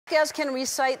guest can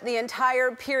recite the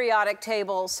entire periodic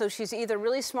table, so she's either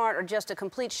really smart or just a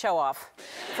complete show-off.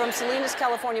 From Salinas,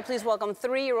 California, please welcome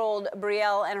 3-year-old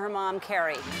Brielle and her mom,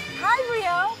 Carrie. Hi,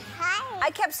 Brielle. Hi.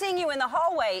 I kept seeing you in the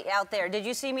hallway out there. Did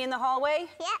you see me in the hallway?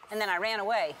 Yes. And then I ran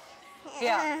away.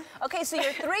 Yeah. Okay, so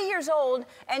you're 3 years old,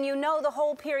 and you know the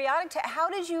whole periodic table. How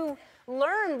did you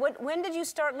learn? When did you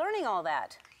start learning all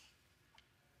that?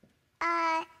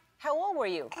 How old were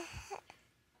you?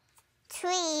 3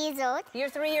 years old. You're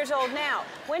 3 years old now.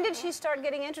 When did she start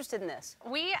getting interested in this?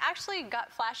 We actually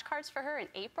got flashcards for her in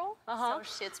April. So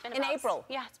it's been in April?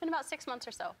 Yeah, it's been about 6 months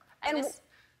or so. And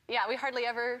yeah, we hardly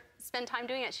ever spend time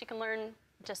doing it. She can learn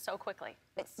just so quickly.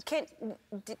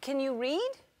 Can you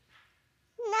read?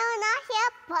 No, not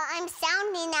yet, but I'm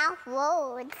sounding out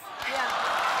words. Yeah.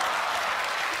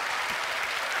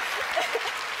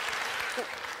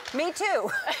 Me too.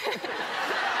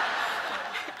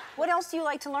 What else do you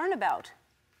like to learn about?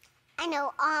 I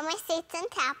know all my states and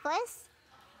capitals.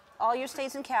 All your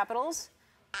states and capitals?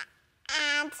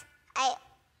 And I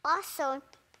also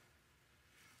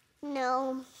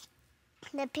know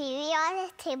the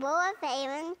periodic table of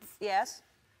elements. Yes.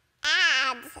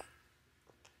 And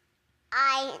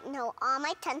I know all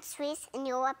my countries in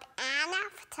Europe and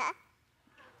Africa.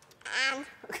 And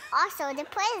also the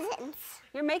presidents.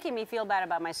 You're making me feel bad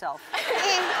about myself.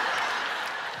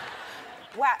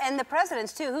 Wow, and the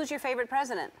presidents too. Who's your favorite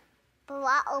president?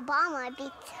 Barack Obama,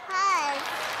 because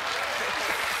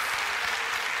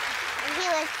he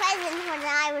was president when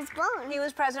I was born. He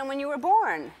was president when you were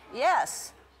born.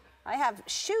 Yes. I have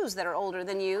shoes that are older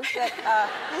than you.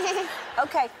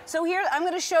 Okay, so here, I'm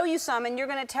going to show you some, and you're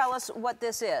going to tell us what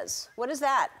this is. What is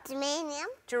that? Germanium.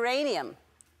 Geranium.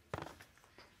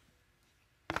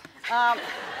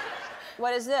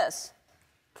 What is this?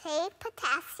 K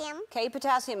potassium. K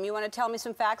potassium. You want to tell me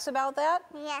some facts about that?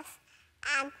 Yes,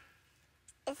 and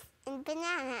it's in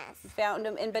bananas. Found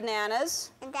them in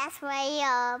bananas. And that's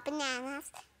why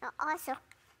bananas also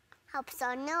helps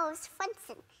our nerves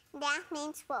function. That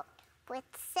means what? Which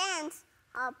sends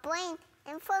our brain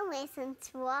information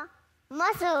to our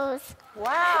muscles.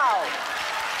 Wow.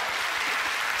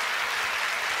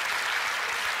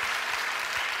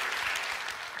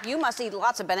 You must eat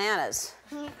lots of bananas.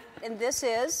 And this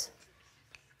is?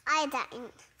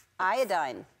 Iodine.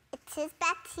 Iodine. It is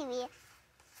bacteria.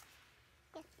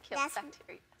 Kills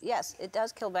bacteria. Yes, it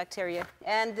does kill bacteria.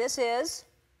 And this is?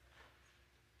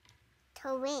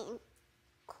 Taurine.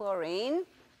 Chlorine.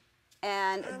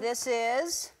 And this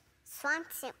is?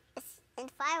 Strontium. It's in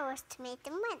fireworks to make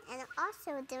them red, and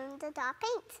also doing the dark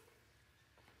paint.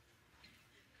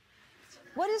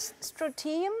 What is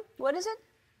strontium? What is it?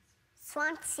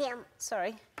 Strontium.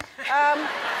 Sorry.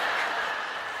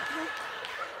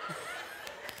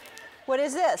 What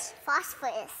is this?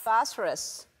 Phosphorus.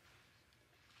 Phosphorus.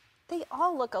 They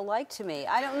all look alike to me.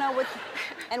 I don't know what...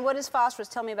 And what is phosphorus?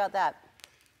 Tell me about that.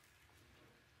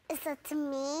 It's a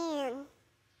chameleon.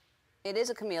 It is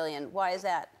a chameleon. Why is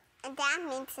that? And that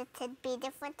means it could be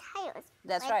different colors.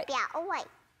 That's like right. Black or white.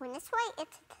 When it's white, it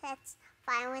catches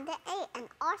fire in the air and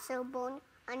also burn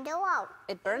underwater.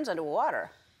 It burns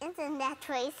underwater. Isn't that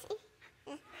crazy?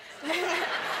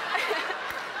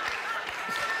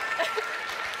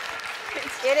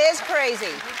 It is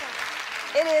crazy.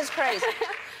 It is crazy.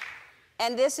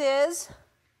 And this is?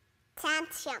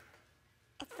 Tantium.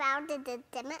 It's found in the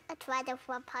Democratic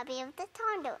Republic of the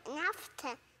Congo in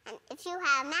Africa. And if you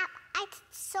have a map, I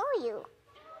could show you.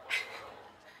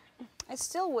 I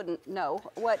still wouldn't know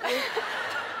what is...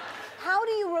 How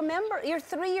do you remember? You're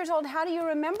 3 years old. How do you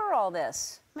remember all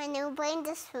this? My new brain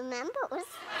just remembers.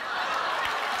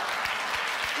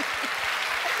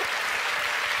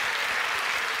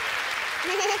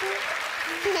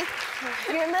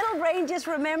 Your little brain just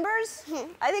remembers?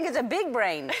 I think it's a big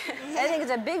brain. I think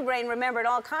it's a big brain remembered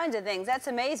all kinds of things. That's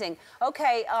amazing.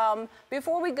 Okay,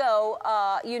 before we go,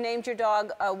 you named your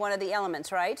dog one of the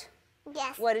elements, right?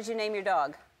 Yes. What did you name your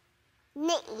dog?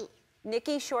 Nikki.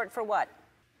 Nikki, short for what?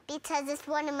 Because it's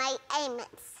one of my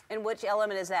elements. And which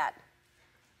element is that?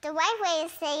 The right way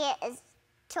to say it is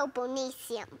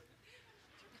toponysium.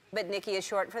 But Nikki is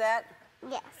short for that?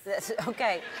 Yes. That's,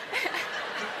 okay.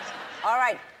 All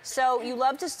right, so you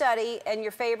love to study, and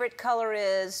your favorite color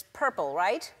is purple,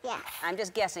 right? Yes. I'm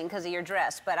just guessing because of your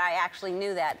dress, but I actually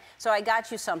knew that. So I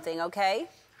got you something, okay?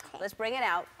 Let's bring it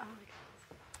out. Oh my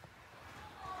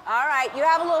God. All right, you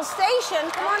have a little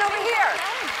station. Come on over here.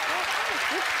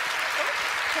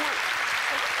 Come on.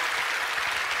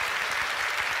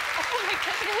 Oh my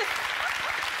goodness.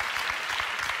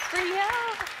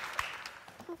 Brielle.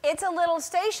 It's a little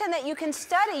station that you can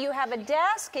study. You have a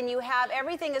desk and you have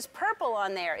everything is purple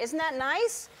on there. Isn't that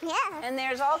nice? Yeah. And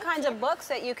there's all kinds of books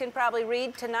that you can probably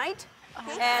read tonight.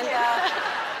 And